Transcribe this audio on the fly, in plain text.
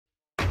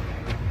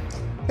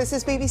This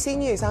is BBC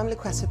News. I'm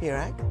Luquessa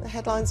Burak. The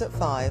headlines at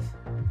 5.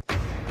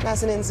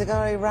 Nazanin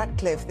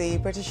Zaghari-Ratcliffe, the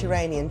British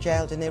Iranian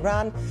jailed in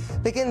Iran,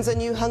 begins a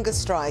new hunger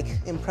strike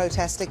in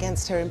protest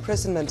against her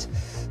imprisonment.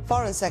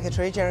 Foreign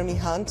Secretary Jeremy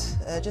Hunt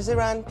urges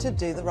Iran to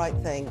do the right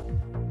thing.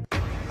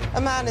 A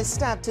man is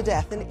stabbed to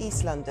death in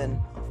East London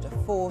after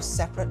 4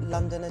 separate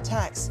London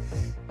attacks,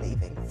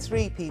 leaving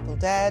 3 people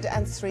dead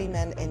and 3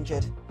 men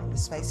injured in the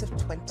space of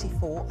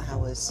 24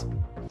 hours.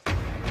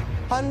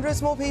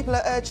 Hundreds more people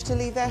are urged to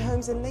leave their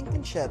homes in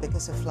Lincolnshire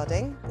because of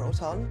flooding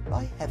brought on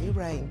by heavy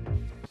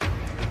rain.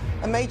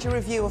 A major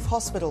review of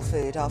hospital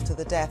food after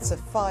the deaths of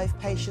 5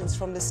 patients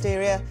from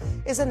listeria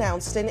is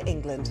announced in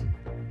England.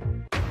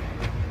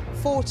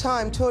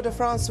 4-time Tour de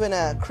France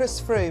winner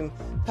Chris Froome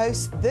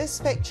posts this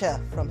picture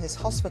from his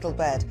hospital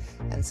bed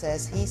and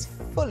says he's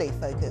fully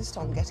focused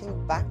on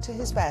getting back to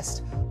his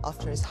best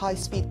after his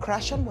high-speed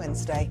crash on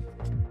Wednesday.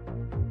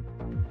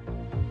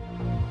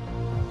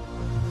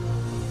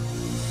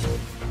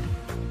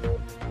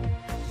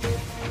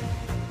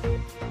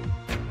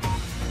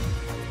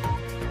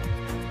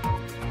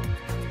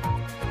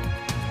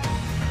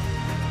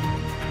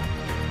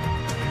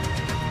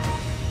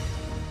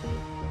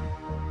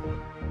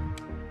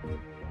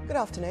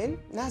 Good afternoon.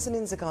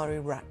 Nazanin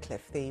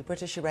Zaghari-Ratcliffe, the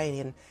British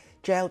Iranian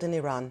jailed in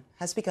Iran,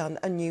 has begun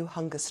a new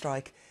hunger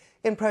strike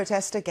in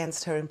protest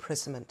against her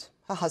imprisonment.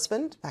 Her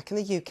husband, back in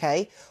the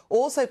UK,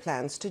 also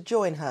plans to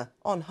join her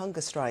on hunger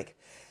strike.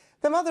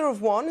 The mother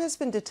of one has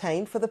been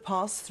detained for the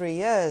past 3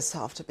 years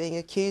after being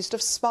accused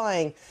of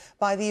spying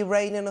by the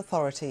Iranian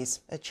authorities,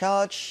 a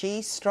charge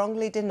she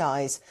strongly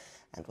denies,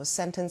 and was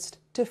sentenced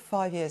to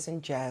 5 years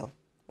in jail.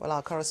 Well,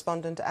 our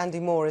correspondent Andy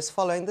Moore is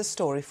following the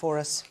story for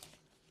us.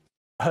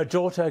 Her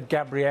daughter,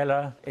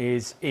 Gabriella,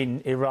 is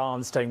in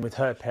Iran staying with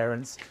her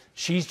parents.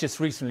 She's just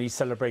recently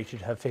celebrated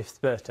her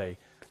 5th birthday.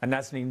 And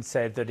Nazanin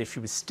said that if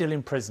she was still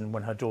in prison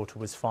when her daughter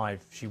was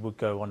 5, she would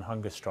go on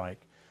hunger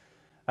strike.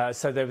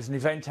 So there was an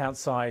event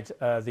outside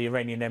the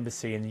Iranian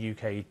embassy in the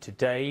UK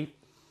today.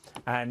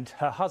 And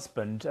her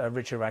husband,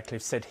 Richard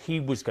Ratcliffe, said he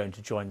was going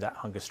to join that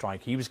hunger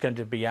strike. He was going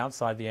to be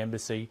outside the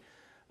embassy,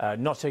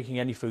 not taking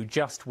any food,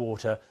 just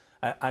water,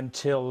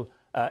 until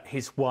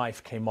his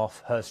wife came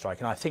off her strike.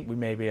 And I think we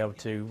may be able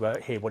to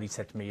hear what he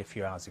said to me a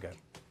few hours ago.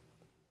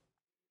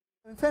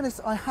 In fairness,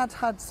 I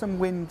had some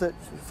wind that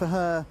for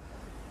her,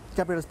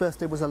 Gabriella's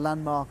birthday was a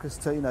landmark as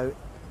to, you know,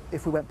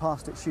 if we went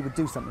past it, she would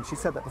do something. She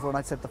said that before, and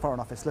I'd said to the Foreign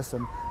Office,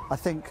 listen, I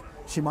think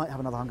she might have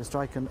another hunger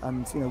strike,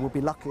 and you know, we'll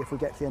be lucky if we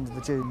get to the end of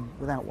the June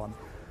without one.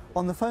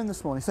 On the phone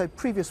this morning, so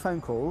previous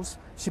phone calls,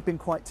 she'd been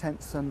quite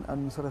tense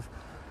and sort of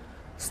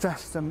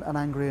stressed and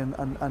angry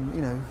and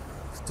you know,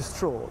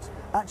 distraught.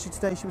 Actually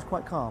today she was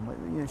quite calm.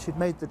 You know, she'd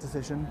made the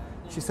decision.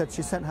 She said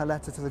she sent her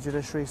letter to the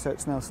judiciary, so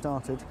it's now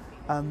started.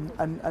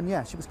 And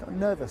yeah, she was kind of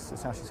nervous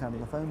is how she sounded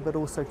on the phone, but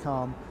also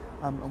calm,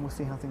 and we'll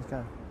see how things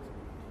go.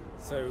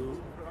 So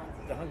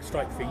the hunger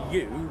strike for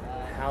you,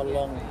 how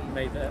long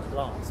may that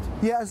last?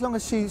 Yeah, as long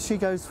as she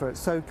goes for it.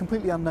 So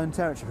completely unknown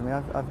territory for me.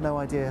 I've no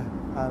idea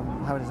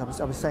how it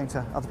is. I was saying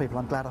to other people,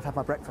 I'm glad I've had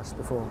my breakfast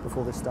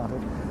before this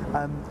started.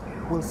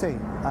 We'll see.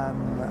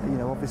 You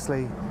know,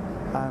 obviously.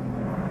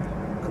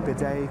 Could be a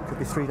day, could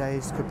be 3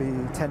 days, could be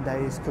 10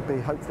 days, could be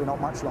hopefully not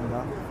much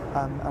longer,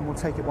 and we'll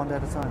take it one day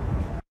at a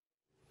time.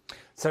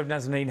 So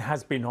Nazanin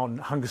has been on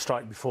hunger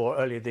strike before,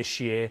 earlier this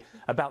year.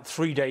 About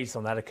 3 days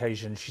on that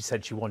occasion, she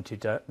said she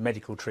wanted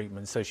medical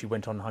treatment, so she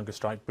went on hunger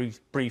strike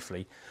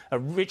briefly.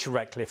 Richard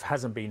Ratcliffe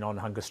hasn't been on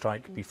hunger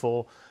strike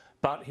before,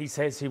 but he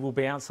says he will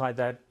be outside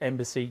that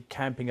embassy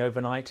camping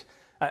overnight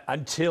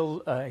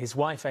until his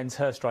wife ends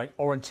her strike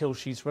or until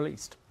she's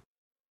released.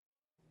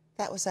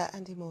 That was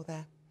Andy Moore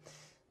there.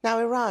 Now,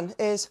 Iran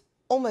is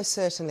almost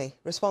certainly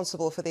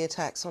responsible for the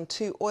attacks on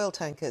 2 oil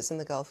tankers in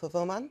the Gulf of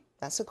Oman.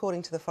 That's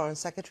according to the Foreign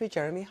Secretary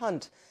Jeremy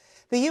Hunt.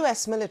 The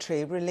US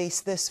military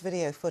released this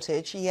video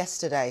footage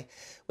yesterday,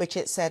 which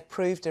it said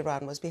proved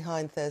Iran was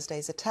behind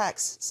Thursday's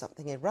attacks,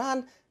 something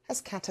Iran has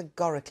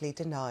categorically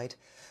denied.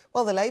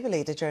 While the Labour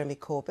leader Jeremy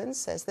Corbyn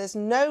says there's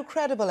no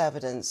credible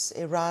evidence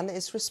Iran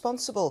is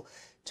responsible,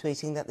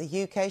 tweeting that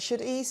the UK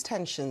should ease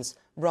tensions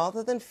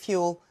rather than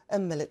fuel a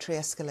military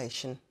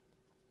escalation.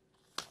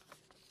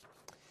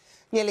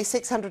 Nearly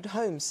 600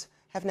 homes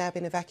have now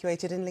been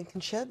evacuated in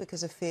Lincolnshire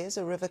because of fears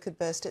a river could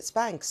burst its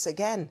banks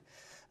again.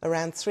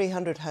 Around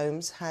 300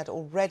 homes had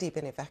already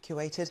been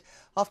evacuated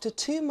after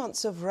 2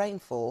 months of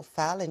rainfall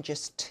fell in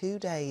just 2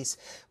 days,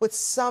 with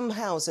some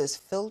houses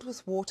filled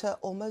with water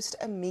almost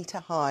a metre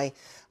high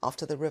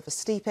after the River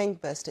Steeping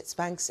burst its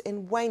banks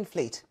in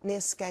Wainfleet near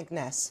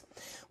Skegness.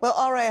 Well,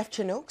 RAF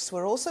Chinooks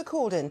were also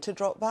called in to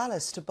drop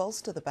ballast to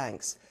bolster the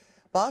banks.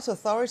 But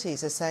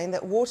authorities are saying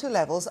that water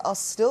levels are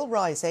still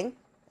rising,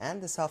 and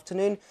this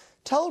afternoon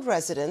told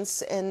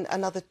residents in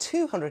another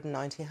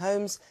 290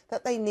 homes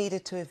that they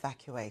needed to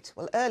evacuate.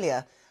 Well,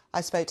 earlier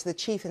I spoke to the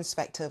Chief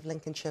Inspector of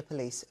Lincolnshire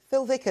Police,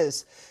 Phil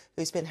Vickers,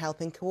 who's been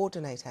helping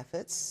coordinate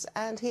efforts,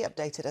 and he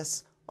updated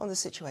us on the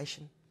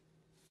situation.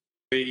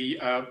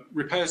 The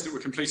repairs that were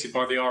completed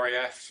by the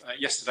RAF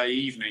yesterday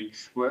evening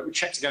were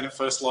checked again at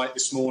first light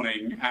this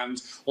morning,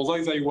 and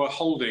although they were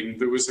holding,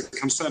 there was a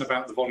concern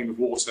about the volume of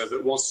water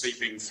that was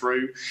seeping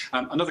through.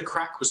 Another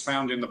crack was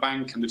found in the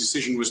bank, and the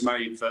decision was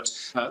made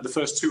that the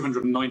first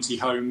 290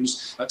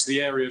 homes to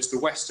the area to the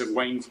west of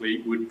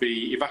Wainfleet would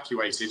be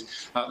evacuated.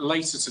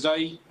 Later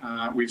today,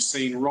 we've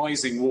seen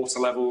rising water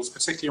levels,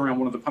 particularly around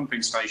one of the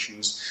pumping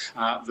stations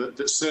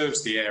that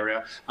serves the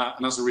area,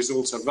 and as a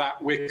result of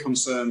that, we're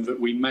concerned that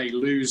we may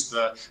lose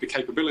the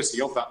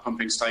capability of that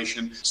pumping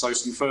station, so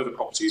some further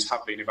properties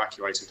have been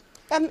evacuated.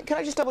 Can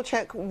I just double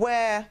check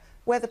where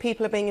the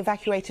people are being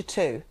evacuated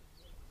to?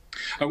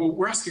 Well,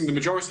 we're asking the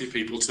majority of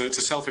people to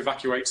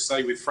self-evacuate, to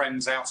stay with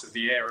friends out of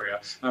the area.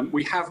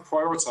 We have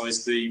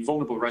prioritised the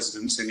vulnerable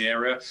residents in the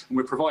area, and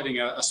we're providing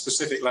a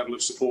specific level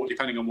of support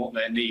depending on what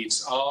their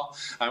needs are.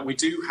 We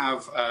do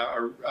have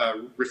a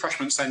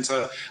refreshment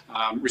centre,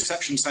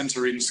 reception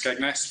centre in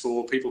Skegness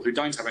for people who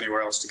don't have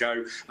anywhere else to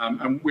go,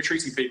 and we're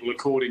treating people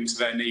according to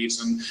their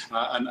needs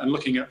and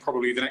looking at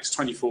probably the next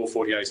 24,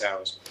 48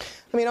 hours.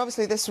 I mean,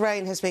 obviously this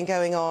rain has been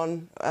going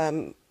on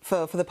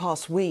for the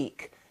past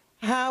week.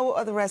 How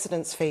are the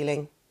residents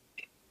feeling?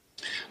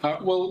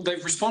 Well,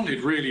 they've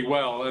responded really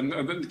well, and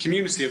the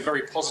community are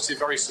very positive,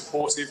 very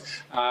supportive,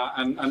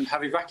 and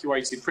have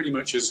evacuated pretty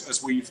much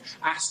as we've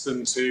asked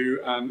them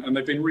to, and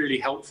they've been really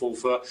helpful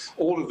for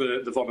all of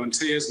the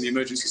volunteers and the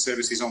emergency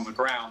services on the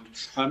ground.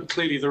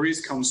 Clearly, there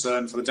is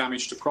concern for the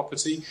damage to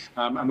property,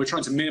 and we're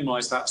trying to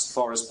minimise that as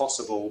far as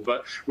possible,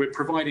 but we're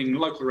providing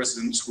local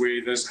residents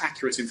with as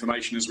accurate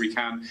information as we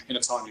can in a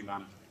timely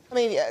manner. I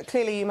mean,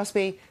 clearly you must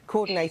be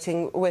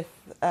coordinating with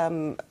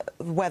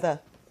weather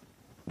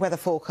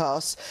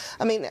forecasts.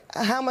 I mean,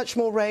 how much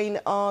more rain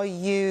are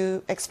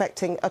you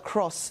expecting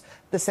across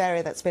this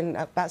area that's been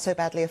so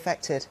badly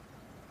affected?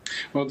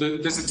 Well,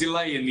 there's a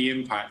delay in the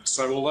impact.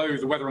 So although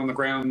the weather on the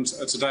ground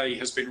today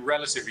has been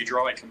relatively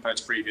dry compared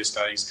to previous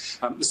days,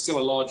 there's still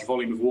a large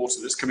volume of water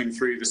that's coming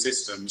through the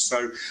system.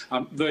 So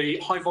the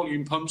high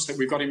volume pumps that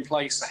we've got in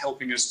place are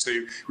helping us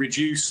to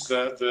reduce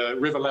the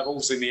river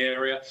levels in the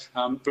area,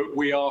 but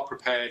we are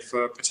prepared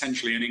for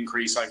potentially an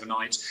increase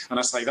overnight. And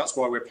I say that's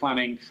why we're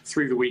planning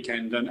through the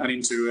weekend and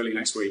into early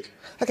next week.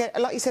 OK,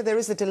 like you said, there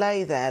is a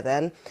delay there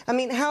then. I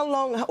mean, how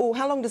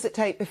long does it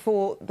take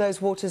before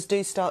those waters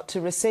do start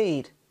to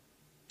recede?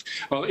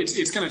 Well,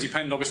 it's going to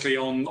depend, obviously,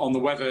 on the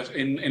weather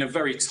in a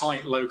very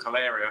tight local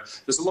area.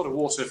 There's a lot of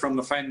water from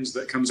the fens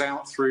that comes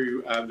out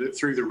through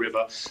the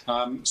river,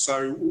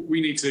 so we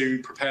need to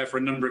prepare for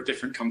a number of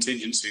different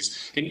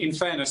contingencies. In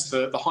fairness,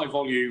 the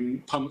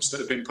high-volume pumps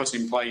that have been put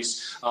in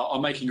place are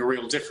making a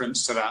real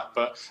difference to that,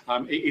 but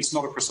it's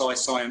not a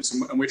precise science,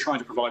 and we're trying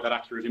to provide that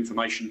accurate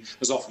information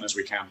as often as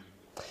we can.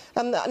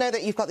 I know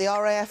that you've got the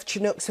RAF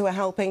Chinooks who are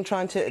helping,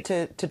 trying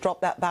to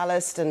drop that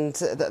ballast and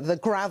the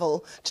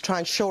gravel to try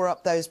and shore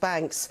up those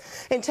banks.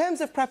 In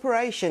terms of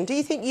preparation, do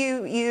you think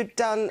you'd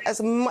done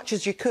as much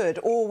as you could,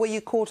 or were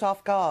you caught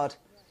off guard?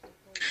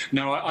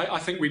 No, I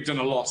think we've done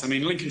a lot. I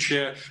mean,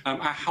 Lincolnshire, our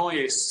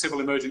highest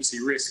civil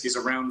emergency risk is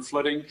around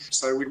flooding.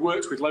 So we've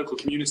worked with local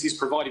communities,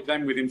 provided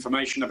them with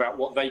information about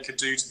what they could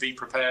do to be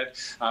prepared.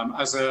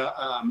 As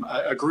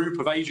a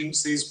group of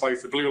agencies,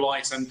 both the Blue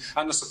Light and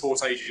the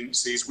support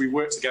agencies, we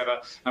work together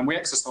and we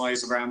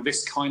exercise around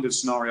this kind of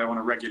scenario on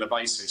a regular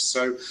basis.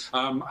 So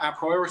our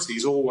priority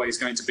is always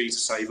going to be to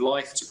save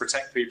life, to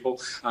protect people,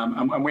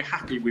 and we're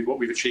happy with what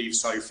we've achieved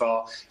so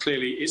far.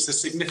 Clearly, it's a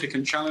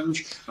significant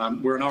challenge.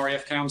 We're an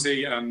RAF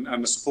county, and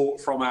the support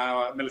from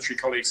our military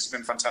colleagues has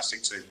been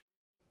fantastic too.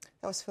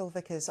 That was Phil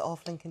Vickers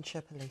of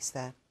Lincolnshire Police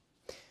there.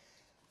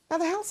 Now,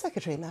 the Health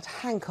Secretary, Matt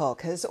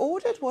Hancock, has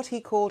ordered what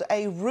he called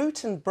a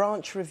root and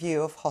branch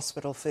review of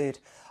hospital food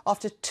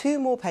after 2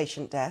 more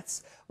patient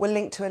deaths were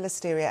linked to a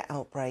listeria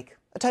outbreak.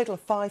 A total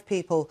of 5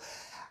 people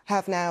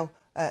have now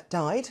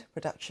died.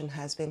 Production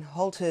has been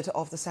halted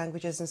of the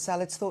sandwiches and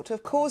salads thought to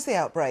have caused the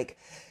outbreak.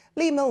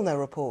 Lee Milner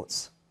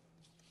reports.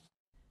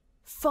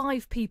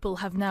 5 people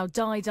have now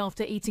died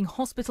after eating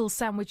hospital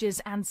sandwiches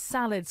and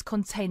salads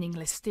containing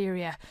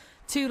listeria.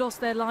 2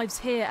 lost their lives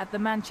here at the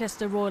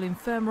Manchester Royal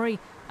Infirmary,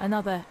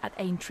 another at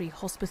Aintree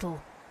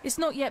Hospital. It's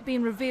not yet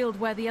been revealed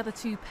where the other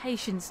 2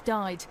 patients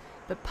died,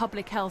 but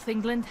Public Health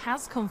England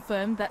has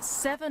confirmed that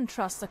 7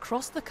 trusts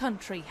across the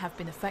country have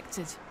been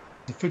affected.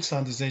 The Food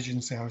Standards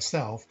Agency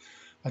ourselves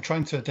are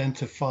trying to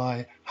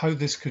identify how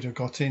this could have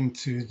got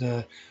into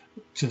the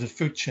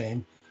food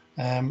chain.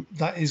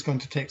 That is going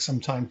to take some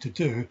time to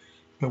do.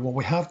 But what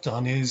we have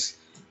done is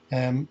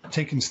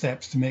taken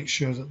steps to make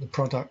sure that the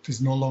product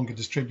is no longer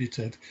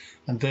distributed,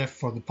 and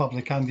therefore the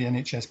public and the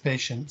NHS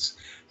patients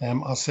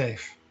are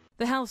safe.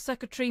 The Health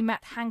Secretary,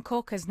 Matt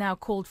Hancock, has now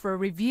called for a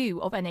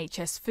review of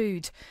NHS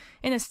food.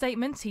 In a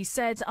statement, he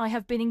said, "I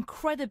have been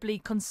incredibly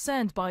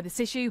concerned by this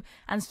issue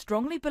and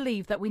strongly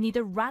believe that we need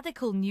a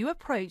radical new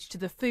approach to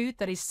the food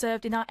that is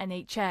served in our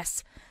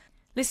NHS.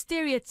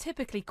 Listeria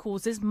typically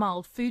causes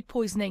mild food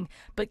poisoning,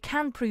 but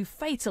can prove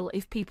fatal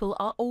if people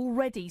are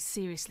already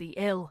seriously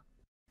ill."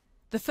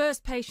 The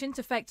first patient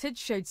affected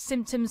showed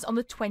symptoms on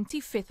the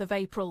 25th of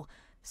April.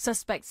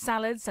 Suspect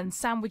salads and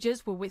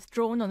sandwiches were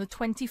withdrawn on the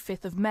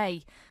 25th of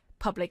May.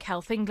 Public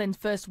Health England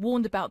first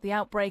warned about the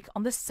outbreak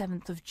on the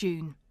 7th of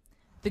June.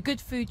 The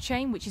Good Food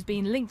chain, which has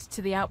been linked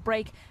to the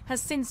outbreak,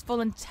 has since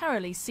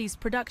voluntarily ceased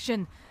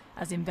production.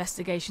 As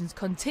investigations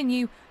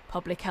continue,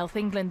 Public Health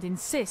England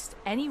insists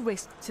any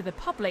risk to the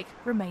public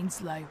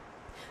remains low.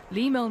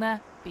 Lee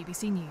Milner,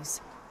 BBC News.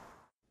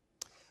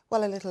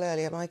 Well, a little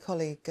earlier, my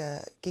colleague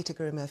Geeta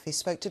Guru-Murphy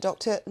spoke to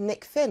Dr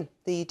Nick Finn,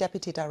 the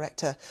Deputy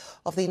Director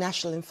of the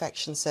National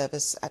Infection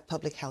Service at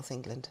Public Health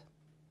England.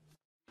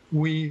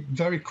 We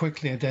very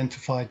quickly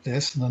identified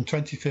this, and on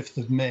 25th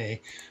of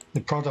May,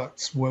 the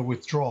products were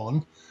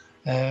withdrawn,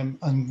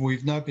 and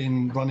we've now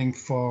been running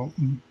for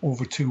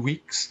over 2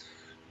 weeks,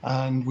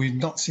 and we've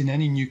not seen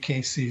any new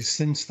cases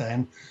since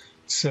then,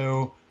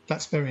 so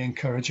that's very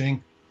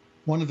encouraging.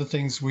 One of the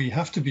things we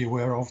have to be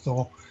aware of,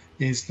 though,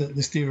 is that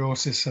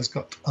listeriosis has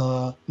got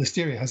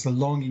listeria has a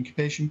long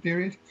incubation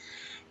period,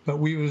 but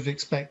we would have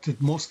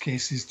expected most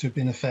cases to have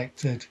been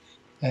affected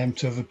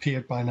to have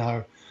appeared by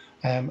now.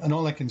 And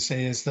all I can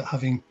say is that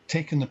having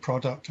taken the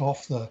product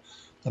off the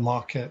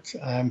market,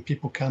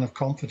 people can have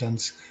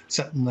confidence,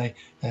 certainly,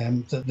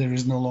 that there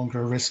is no longer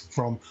a risk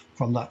from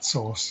that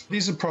source.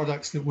 These are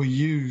products that were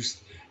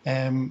used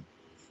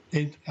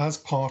as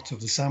part of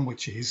the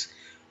sandwiches.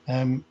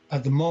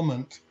 At the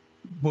moment,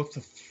 both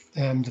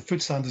the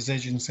Food Standards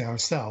Agency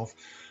ourselves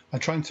are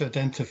trying to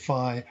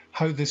identify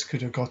how this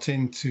could have got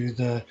into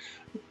the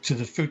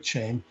food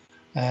chain.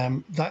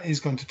 That is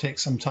going to take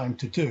some time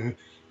to do,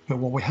 but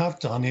what we have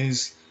done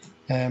is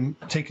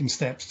taken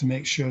steps to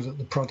make sure that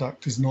the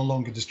product is no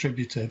longer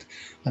distributed,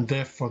 and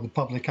therefore the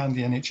public and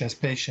the NHS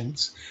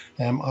patients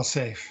are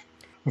safe.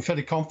 We're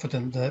fairly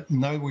confident that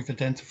now we've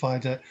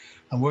identified it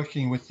and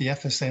working with the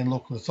FSA and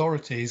local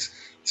authorities,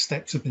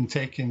 steps have been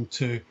taken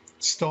to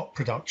stop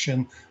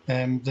production,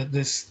 that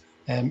this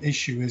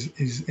issue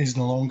is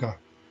no longer.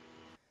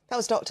 That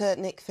was Dr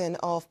Nick Finn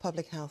of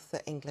Public Health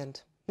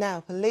England. Now,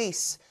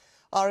 police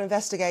are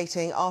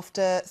investigating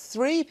after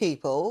 3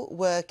 people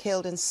were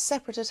killed in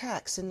separate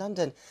attacks in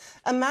London.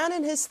 A man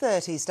in his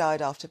 30s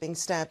died after being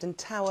stabbed in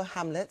Tower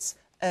Hamlets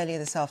earlier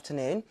this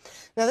afternoon.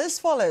 Now, this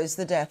follows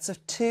the deaths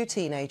of 2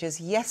 teenagers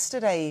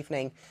yesterday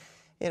evening.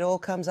 It all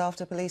comes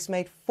after police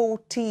made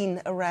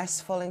 14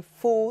 arrests following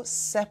 4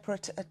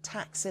 separate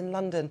attacks in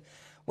London,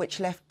 which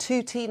left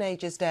 2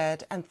 teenagers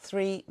dead and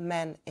 3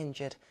 men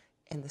injured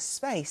in the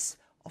space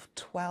of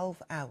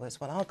 12 hours.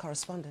 Well, our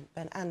correspondent,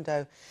 Ben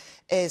Ando,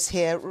 is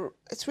here.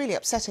 It's really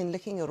upsetting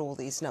looking at all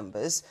these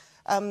numbers.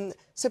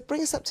 So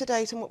bring us up to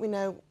date on what we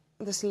know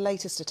of this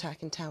latest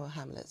attack in Tower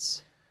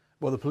Hamlets.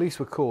 Well, the police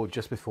were called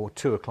just before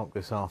 2 o'clock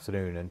this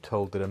afternoon and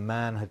told that a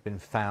man had been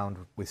found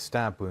with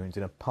stab wounds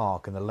in a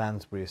park in the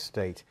Lansbury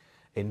estate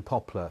in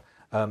Poplar.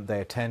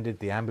 They attended,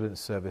 the ambulance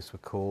service were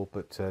called,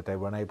 but they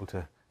were unable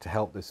to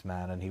help this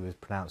man, and he was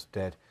pronounced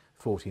dead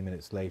 40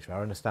 minutes later.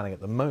 Our understanding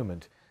at the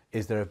moment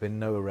is there have been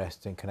no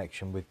arrests in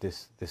connection with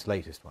this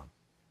latest one.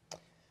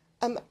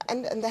 And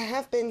there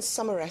have been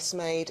some arrests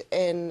made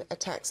in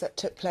attacks that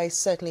took place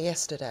certainly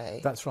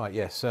yesterday. That's right,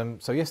 yes.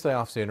 So yesterday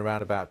afternoon,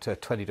 around about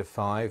 20 to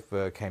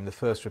 5, came the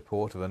first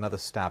report of another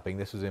stabbing.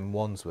 This was in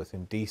Wandsworth,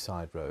 in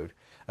Deeside Road.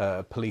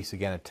 Police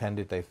again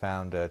attended. They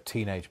found a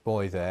teenage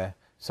boy there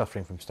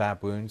suffering from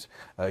stab wounds.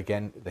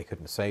 Again, they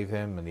couldn't save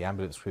him, and the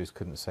ambulance crews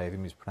couldn't save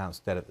him. He was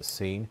pronounced dead at the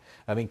scene.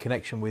 In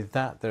connection with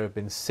that, there have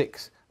been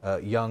 6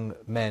 young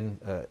men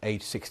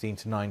aged 16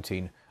 to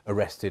 19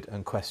 arrested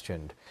and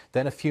questioned.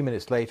 Then a few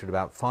minutes later, at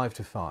about 5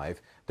 to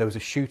 5, there was a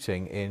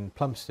shooting in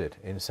Plumstead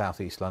in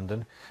southeast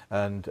London,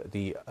 and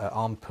the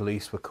armed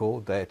police were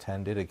called. They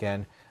attended.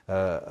 Again,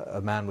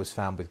 a man was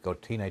found with, a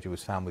teenager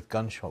was found with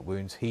gunshot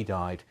wounds. He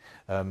died.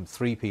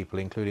 3 people,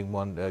 including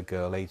one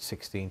girl aged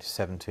 16 to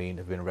 17,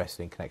 have been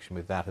arrested in connection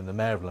with that. And the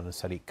Mayor of London,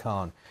 Sadiq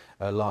Khan,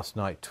 last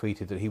night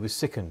tweeted that he was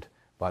sickened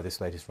by this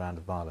latest round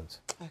of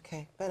violence.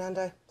 OK. Ben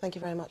Ando, thank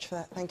you very much for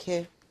that. Thank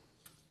you.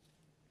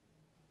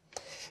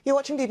 You're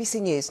watching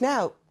BBC News.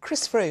 Now,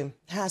 Chris Froome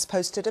has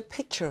posted a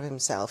picture of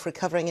himself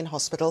recovering in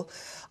hospital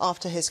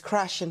after his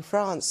crash in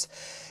France.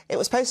 It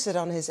was posted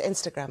on his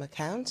Instagram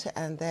account,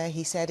 and there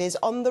he said is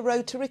on the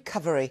road to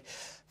recovery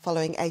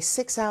following a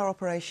 6-hour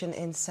operation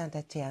in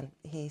Saint-Etienne.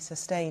 He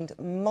sustained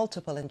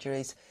multiple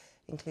injuries,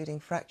 including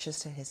fractures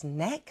to his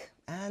neck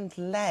and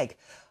leg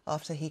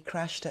after he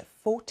crashed at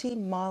 40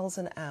 miles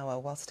an hour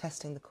whilst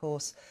testing the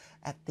course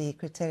at the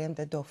Critérium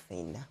de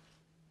Dauphine.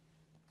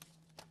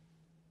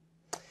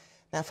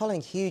 Now,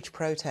 following huge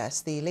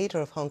protests, the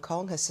leader of Hong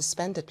Kong has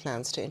suspended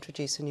plans to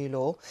introduce a new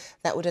law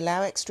that would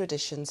allow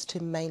extraditions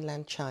to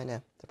mainland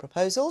China. The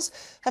proposals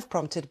have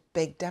prompted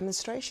big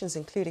demonstrations,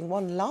 including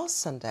one last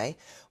Sunday,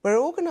 where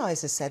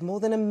organisers said more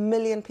than 1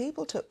 million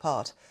people took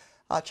part.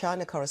 Our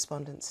China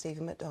correspondent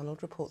Stephen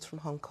McDonald reports from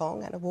Hong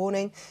Kong, and a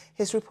warning,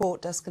 his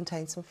report does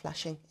contain some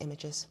flashing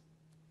images.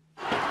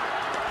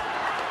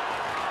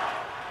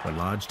 When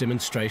large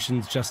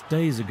demonstrations just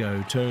days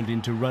ago turned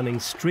into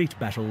running street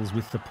battles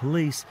with the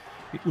police,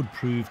 it would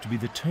prove to be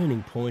the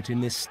turning point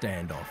in this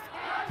standoff.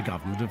 The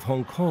government of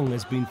Hong Kong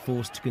has been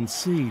forced to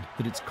concede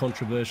that its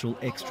controversial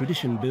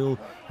extradition bill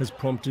has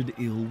prompted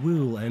ill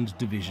will and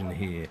division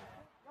here.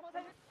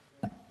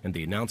 And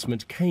the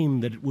announcement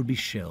came that it would be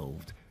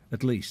shelved,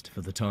 at least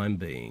for the time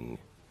being.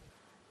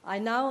 I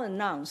now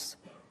announce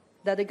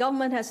that the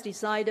government has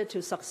decided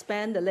to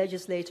suspend the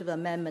legislative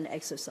amendment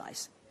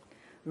exercise,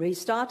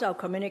 restart our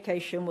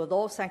communication with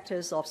all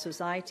sectors of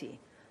society,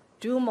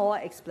 do more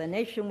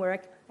explanation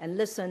work, and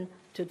listen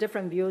to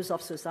different views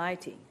of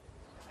society.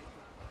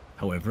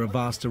 However, a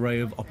vast array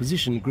of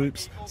opposition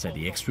groups say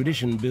the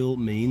extradition bill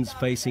means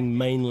facing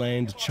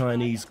mainland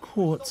Chinese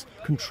courts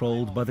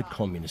controlled by the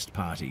Communist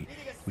Party,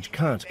 which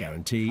can't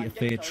guarantee a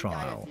fair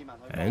trial.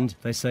 And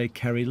they say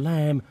Carrie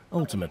Lam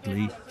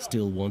ultimately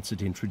still wants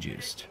it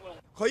introduced.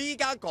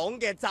 Hong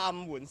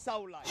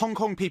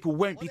Kong people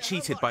won't be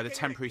cheated by the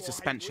temporary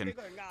suspension.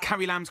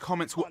 Carrie Lam's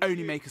comments will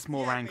only make us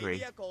more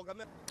angry.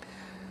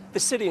 The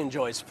city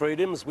enjoys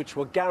freedoms which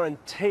were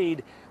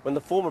guaranteed when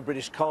the former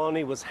British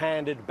colony was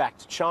handed back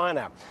to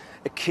China.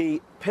 A key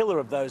pillar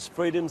of those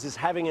freedoms is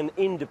having an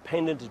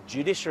independent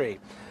judiciary.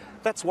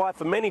 That's why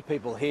for many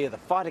people here, the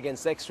fight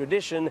against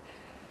extradition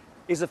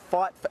is a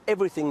fight for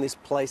everything this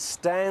place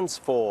stands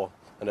for.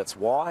 And it's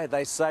why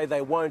they say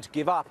they won't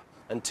give up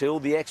until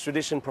the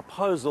extradition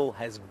proposal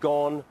has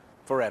gone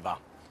forever.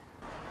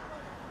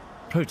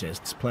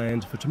 Protests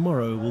planned for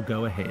tomorrow will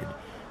go ahead,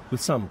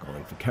 with some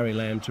calling for Carrie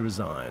Lam to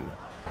resign.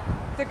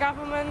 The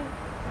government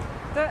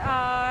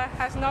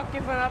has not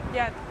given up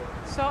yet,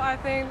 so I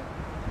think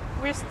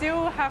we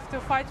still have to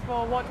fight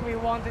for what we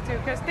wanted to,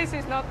 because this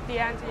is not the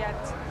end yet.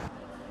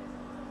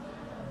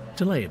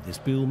 Delay of this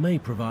bill may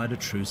provide a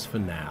truce for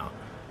now,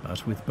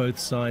 but with both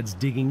sides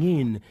digging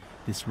in,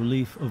 this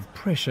relief of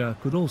pressure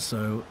could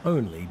also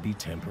only be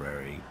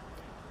temporary.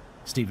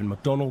 Stephen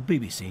McDonald,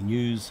 BBC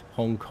News,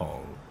 Hong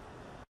Kong.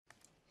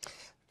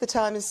 The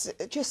time is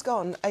just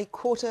gone,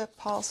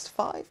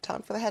 5:15.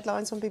 Time for the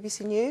headlines on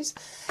BBC News.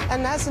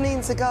 And Nazanin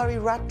Zaghari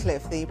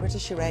Ratcliffe, the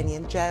British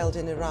Iranian jailed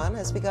in Iran,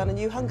 has begun a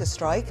new hunger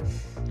strike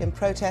in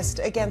protest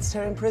against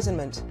her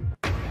imprisonment.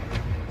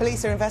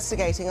 Police are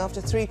investigating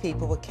after 3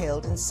 people were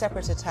killed in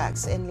separate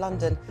attacks in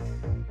London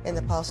in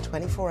the past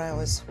 24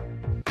 hours.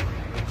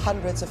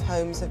 Hundreds of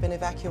homes have been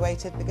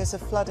evacuated because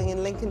of flooding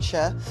in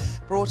Lincolnshire,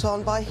 brought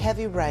on by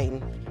heavy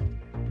rain.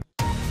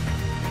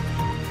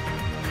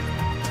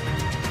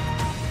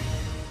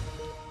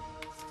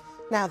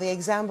 Now, the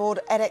exam board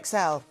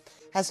Edexcel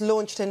has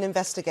launched an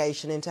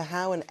investigation into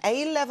how an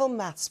A-level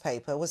maths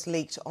paper was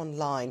leaked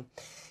online.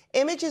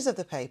 Images of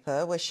the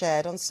paper were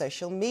shared on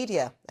social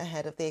media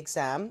ahead of the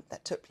exam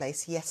that took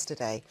place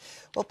yesterday.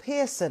 Well,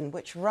 Pearson,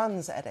 which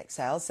runs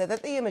Edexcel, said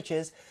that the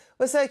images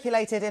were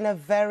circulated in a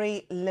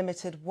very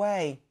limited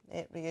way.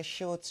 It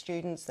reassured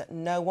students that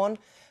no one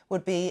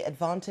would be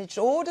advantaged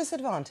or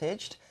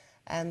disadvantaged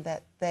and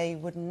that they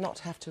would not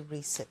have to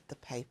resit the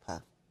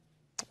paper.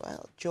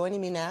 Well,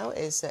 joining me now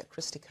is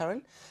Christy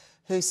Curran,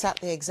 who sat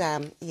the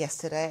exam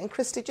yesterday. And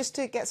Christy, just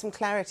to get some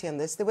clarity on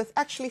this, there were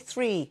actually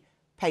 3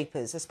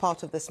 papers as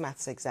part of this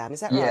maths exam.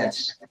 Is that right?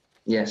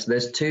 Yes,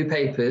 there's 2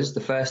 papers,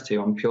 the first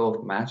 2 on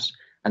pure maths,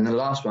 and the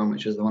last one,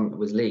 which was the one that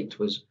was leaked,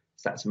 was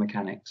stats and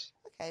mechanics.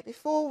 OK,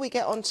 before we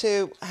get on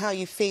to how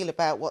you feel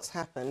about what's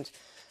happened,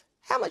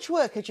 how much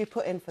work had you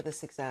put in for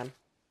this exam?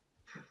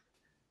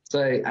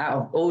 So out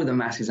of all the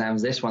maths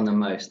exams, this one the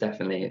most,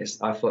 definitely.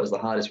 I thought it was the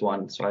hardest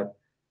one, so I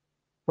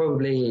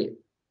probably,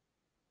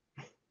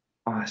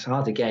 it's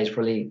hard to gauge,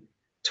 probably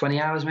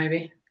 20 hours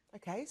maybe.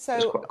 OK,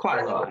 so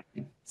quite a lot, I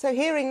think. So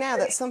hearing now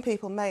that some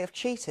people may have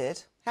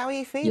cheated, how are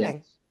you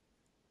feeling?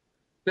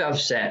 Yeah. Bit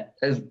upset.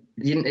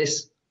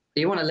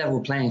 You want a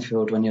level playing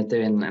field when you're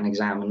doing an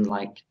exam, and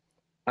like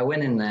I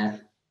went in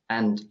there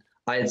and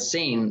I had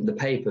seen the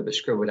paper but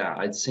scribbled out.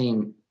 I'd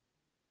seen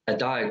a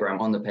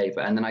diagram on the paper,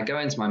 and then I go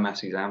into my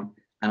maths exam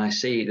and I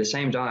see the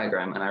same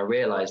diagram and I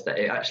realised that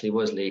it actually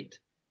was leaked,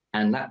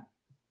 and that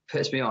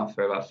puts me off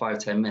for about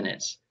 5-10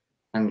 minutes,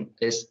 and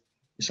it's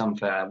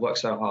unfair. I've worked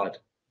so hard.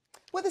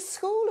 Were the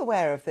school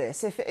aware of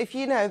this? If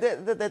you know,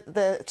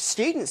 the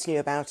students knew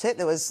about it,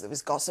 there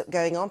was gossip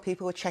going on,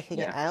 people were checking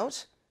it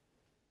out.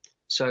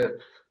 So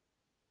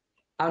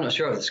I'm not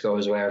sure if the school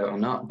was aware of it or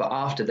not, but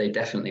after they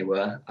definitely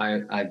were.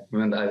 I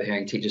remember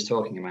overhearing teachers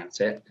talking about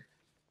it.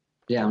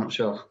 Yeah, I'm not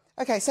sure.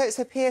 OK,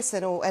 so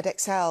Pearson or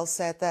Edexcel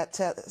said that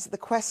the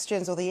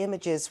questions or the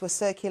images were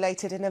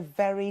circulated in a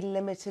very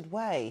limited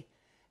way.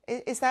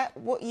 Is that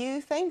what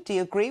you think? Do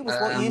you agree with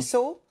what you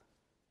saw?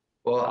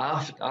 Well,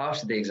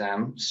 after the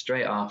exam,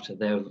 straight after,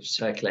 they were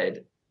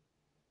circulated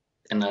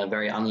in a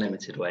very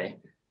unlimited way.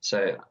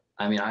 So,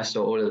 I mean, I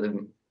saw all of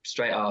them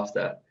straight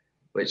after,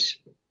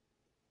 which,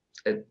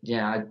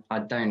 I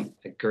don't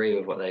agree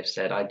with what they've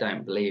said. I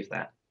don't believe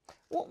that.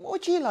 What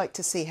would you like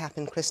to see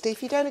happen, Christy?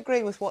 If you don't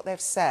agree with what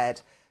they've said,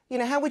 you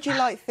know, how would you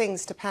like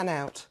things to pan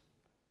out?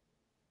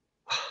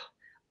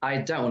 I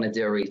don't want to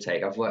do a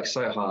retake. I've worked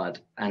so hard,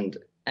 and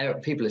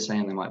people are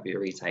saying there might be a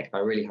retake. I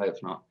really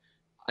hope not.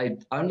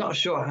 I'm not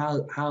sure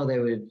how they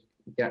would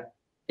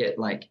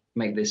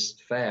make this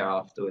fair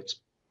afterwards,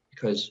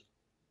 because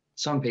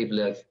some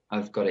people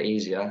have got it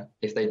easier.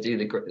 If they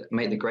do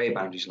make the grade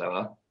boundaries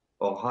lower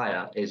or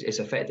higher, it's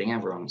affecting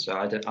everyone. So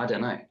I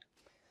don't know.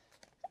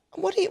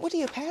 What do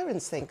your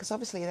parents think? Because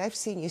obviously they've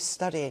seen you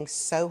studying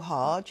so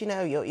hard. You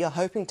know, you're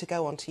hoping to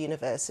go on to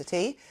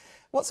university.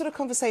 What sort of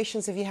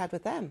conversations have you had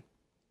with them?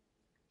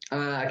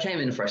 I came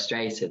in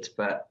frustrated,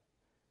 but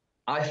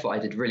I thought I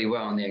did really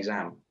well on the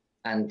exam.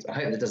 And I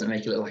hope that doesn't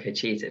make it look like I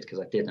cheated, because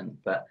I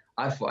didn't. But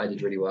I thought I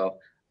did really well.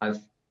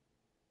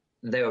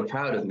 They were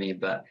proud of me,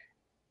 but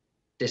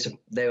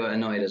they were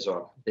annoyed as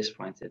well,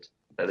 disappointed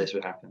that this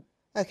would happen.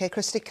 OK,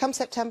 Christy, come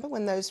September,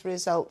 when those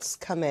results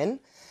come in,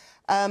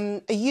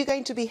 are you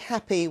going to be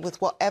happy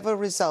with whatever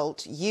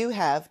result you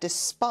have,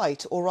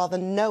 despite, or rather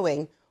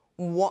knowing,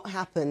 what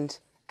happened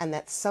and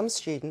that some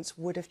students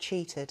would have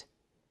cheated?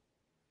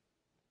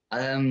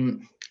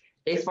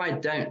 If I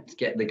don't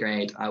get the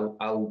grade,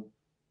 I'll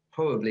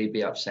probably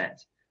be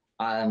upset.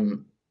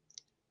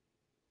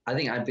 I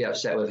think I'd be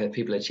upset whether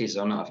people had cheated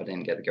or not if I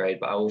didn't get the grade,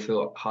 but I will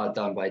feel hard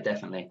done by,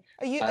 definitely.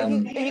 Are you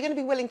going to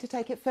be willing to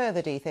take it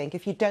further, do you think,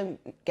 if you don't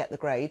get the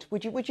grade?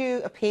 Would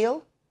you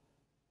appeal?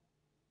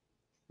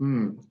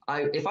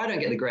 If I don't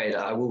get the grade,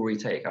 I will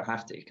retake. I'll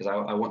have to, because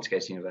I want to go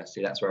to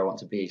university. That's where I want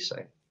to be. So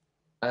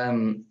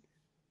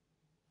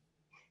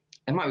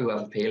it might be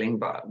worth appealing,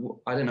 but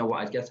I don't know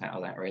what I'd get out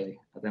of that, really.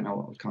 I don't know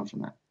what would come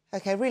from that.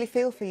 OK, really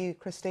feel for you,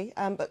 Christy.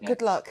 But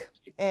good luck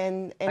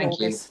in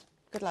August. You.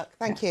 Good luck.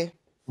 Thank you.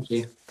 Thank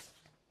you.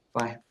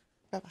 Bye.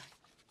 Bye-bye.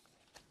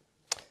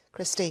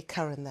 Christy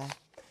Curran there.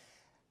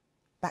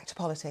 Back to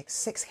politics.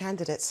 6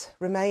 candidates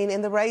remain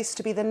in the race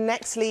to be the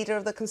next leader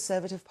of the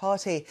Conservative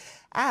Party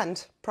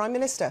and Prime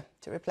Minister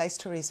to replace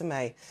Theresa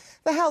May.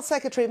 The Health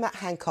Secretary, Matt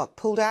Hancock,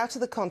 pulled out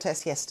of the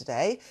contest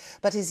yesterday,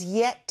 but is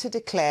yet to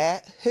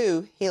declare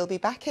who he'll be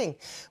backing,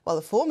 while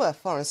the former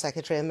Foreign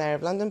Secretary and Mayor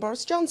of London,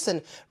 Boris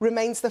Johnson,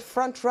 remains the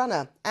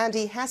front-runner, and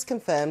he has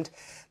confirmed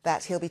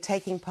that he'll be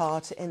taking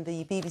part in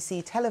the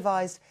BBC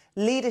televised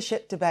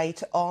leadership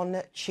debate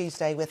on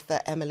Tuesday with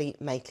Emily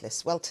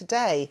Maitlis. Well,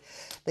 today,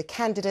 the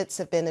candidates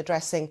have been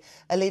addressing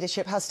a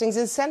leadership hustings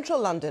in central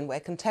London, where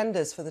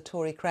contenders for the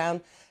Tory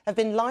crown have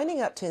been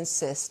lining up to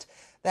insist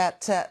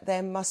that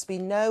there must be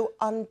no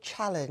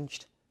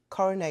unchallenged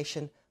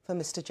coronation for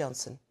Mr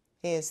Johnson.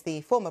 Here's the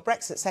former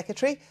Brexit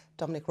Secretary,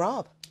 Dominic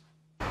Raab.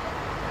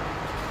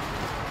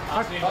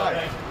 Are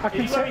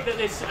you worried that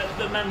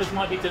the members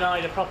might be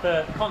denied a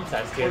proper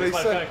contest here,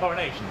 a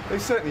coronation? They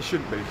certainly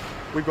shouldn't be.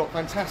 We've got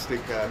fantastic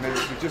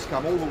members who've just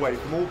come all the way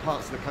from all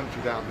parts of the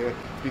country down here.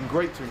 It's been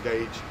great to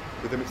engage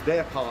with them. It's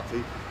their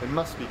party. They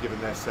must be given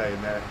their say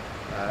and their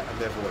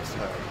voice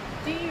heard.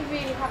 Do you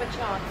really have a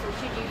chance, or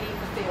should you leave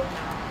the field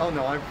now? Oh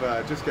no, I'm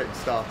just getting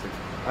started.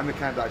 I'm the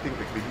candidate I think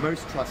that can be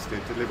most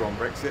trusted to deliver on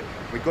Brexit.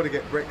 We've got to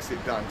get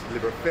Brexit done to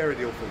deliver a fairer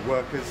deal for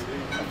workers,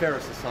 a fairer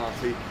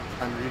society,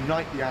 and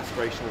unite the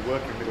aspirational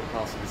working middle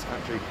class of this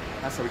country.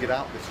 That's how we get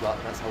out of this rut,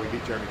 and that's how we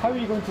beat Jeremy Corbyn. How are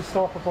you going to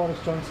stop a Boris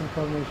Johnson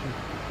coronation?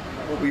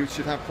 Well, we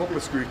should have proper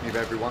scrutiny of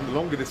everyone. The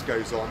longer this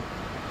goes on,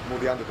 the more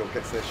the underdog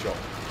gets their shot.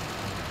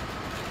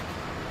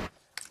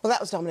 Well, that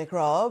was Dominic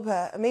Raab.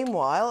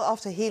 Meanwhile,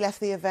 after he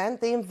left the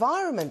event, the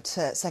Environment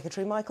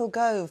Secretary, Michael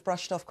Gove,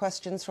 brushed off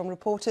questions from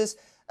reporters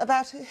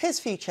about his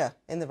future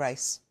in the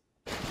race.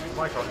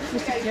 Michael.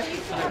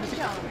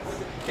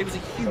 It was a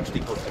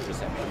hugely positive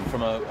reception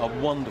from a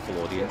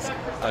wonderful audience,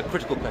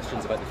 critical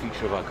questions about the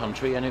future of our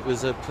country, and it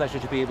was a pleasure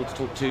to be able to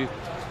talk to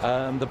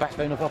the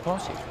backbone of our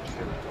party.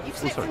 You've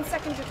slipped from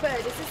second to third.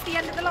 Is this the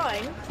end of the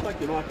line?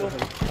 Thank you, Michael.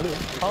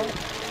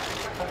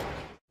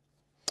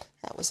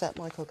 That was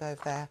Michael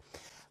Gove there.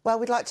 Well,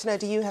 we'd like to know,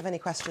 do you have any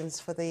questions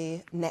for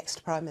the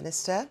next Prime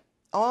Minister?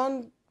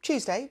 On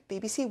Tuesday,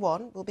 BBC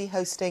One will be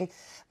hosting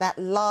that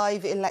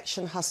live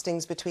election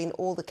hustings between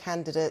all the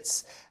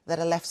candidates that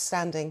are left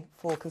standing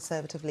for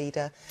Conservative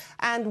leader.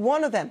 And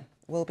one of them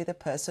will be the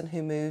person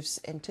who moves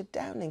into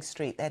Downing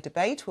Street. Their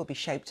debate will be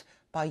shaped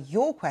by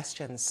your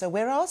questions. So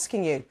we're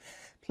asking you,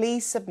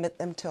 please submit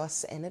them to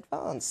us in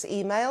advance.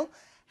 Email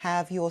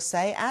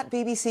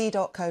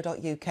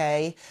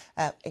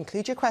haveyoursay@bbc.co.uk.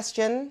 Include your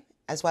question,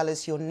 as well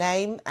as your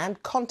name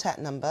and contact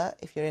number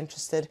if you're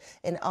interested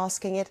in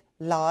asking it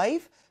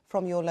live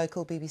from your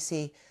local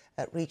BBC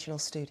regional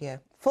studio.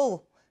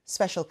 Full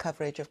special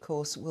coverage, of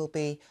course, will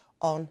be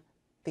on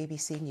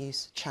BBC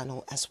News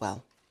Channel as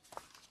well.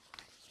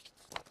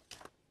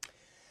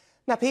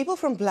 Now, people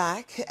from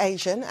Black,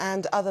 Asian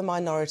and other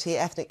minority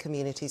ethnic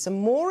communities are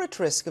more at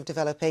risk of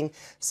developing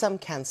some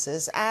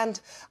cancers and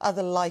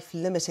other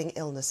life-limiting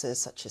illnesses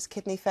such as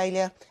kidney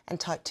failure and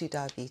type 2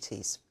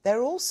 diabetes.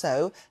 They're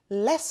also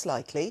less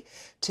likely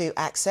to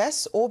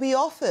access or be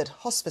offered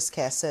hospice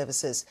care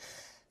services.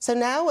 So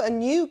now a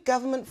new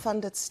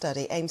government-funded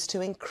study aims to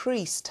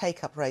increase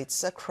take-up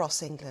rates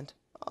across England.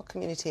 Our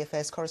Community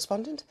Affairs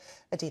correspondent,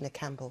 Adina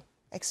Campbell,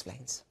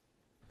 explains.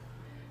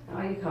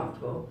 Are you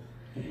comfortable?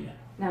 Yeah.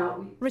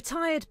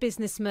 Retired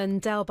businessman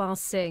Dalbar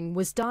Singh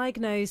was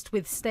diagnosed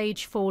with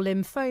stage 4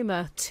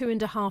 lymphoma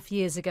 2.5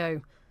 years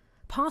ago.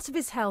 Part of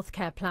his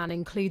healthcare plan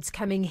includes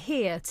coming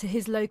here to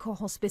his local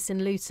hospice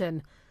in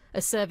Luton.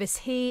 a service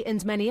he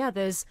and many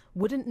others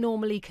wouldn't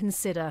normally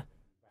consider.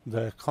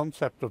 The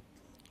concept of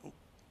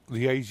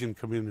the Asian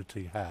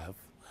community have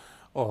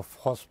of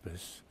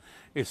hospice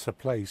is a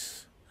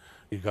place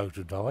you go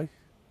to die.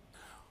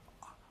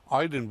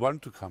 I didn't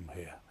want to come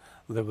here.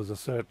 There was a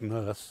certain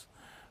nurse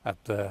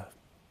at the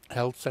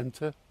health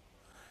centre.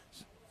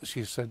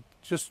 She said,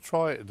 just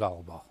try it,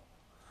 Dalbar,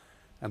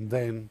 and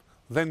then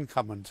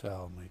come and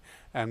tell me.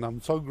 And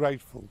I'm so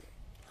grateful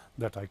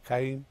that I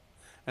came,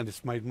 and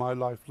it's made my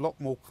life a lot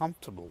more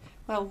comfortable.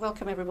 Well,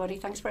 welcome everybody.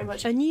 Thanks very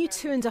much. A new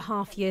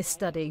 2.5-year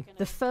study,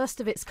 the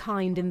first of its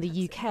kind in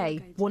the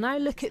UK, will now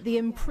look at the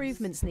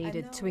improvements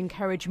needed to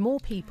encourage more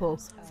people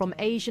from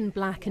Asian,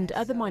 Black and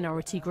other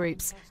minority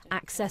groups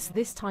access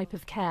this type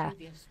of care,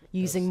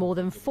 using more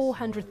than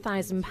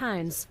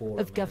 £400,000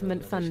 of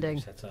government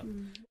funding.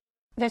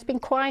 There's been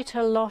quite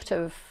a lot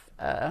of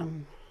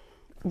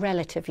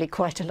relatively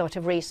quite a lot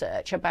of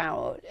research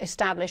about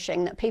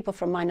establishing that people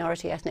from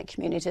minority ethnic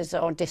communities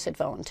are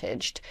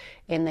disadvantaged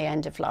in the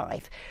end of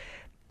life.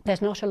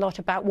 There's not a lot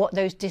about what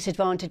those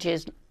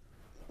disadvantages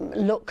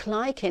look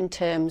like in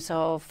terms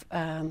of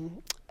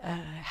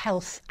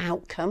health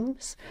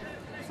outcomes.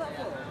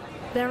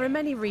 There are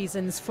many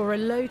reasons for a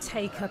low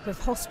take-up of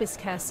hospice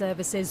care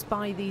services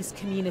by these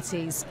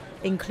communities,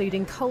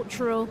 including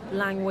cultural,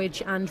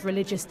 language and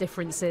religious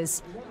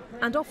differences.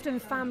 And often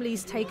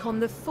families take on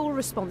the full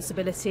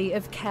responsibility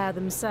of care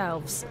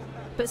themselves.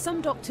 But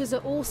some doctors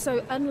are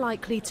also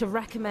unlikely to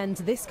recommend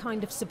this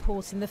kind of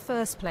support in the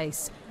first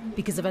place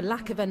because of a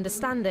lack of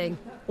understanding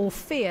or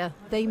fear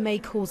they may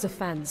cause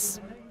offence.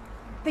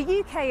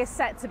 The UK is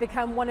set to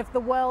become one of the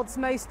world's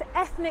most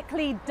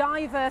ethnically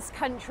diverse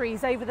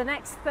countries over the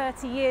next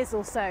 30 years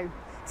or so.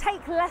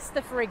 Take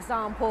Leicester, for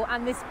example,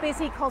 and this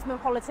busy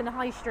cosmopolitan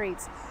high street.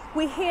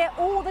 We hear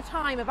all the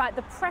time about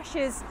the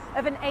pressures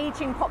of an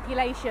ageing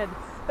population,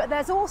 but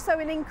there's also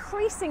an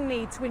increasing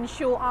need to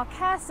ensure our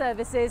care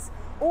services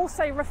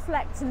also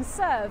reflect and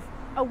serve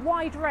a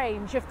wide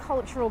range of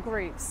cultural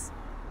groups.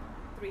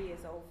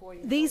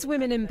 These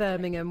women in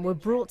Birmingham were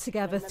brought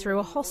together through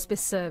a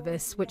hospice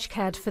service which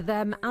cared for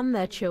them and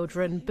their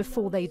children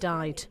before they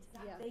died.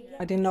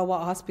 I didn't know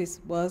what hospice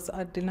was.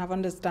 I didn't have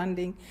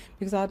understanding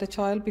because I had a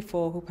child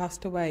before who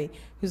passed away,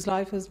 whose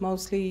life was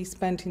mostly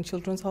spent in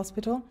Children's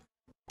Hospital.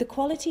 The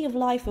quality of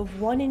life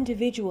of one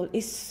individual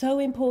is so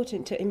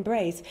important to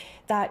embrace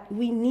that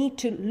we need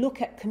to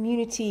look at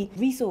community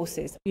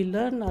resources. We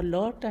learn a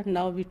lot and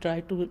now we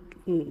try to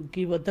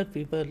give other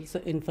people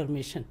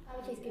information.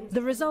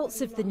 The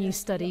results of the new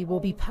study will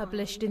be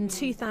published in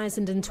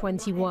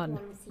 2021.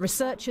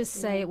 Researchers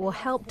say it will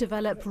help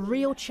develop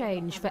real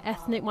change for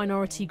ethnic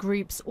minority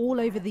groups all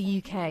over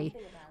the UK,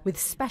 with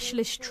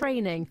specialist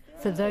training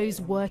for those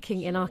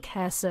working in our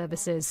care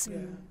services.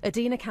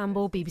 Adina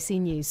Campbell, BBC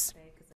News.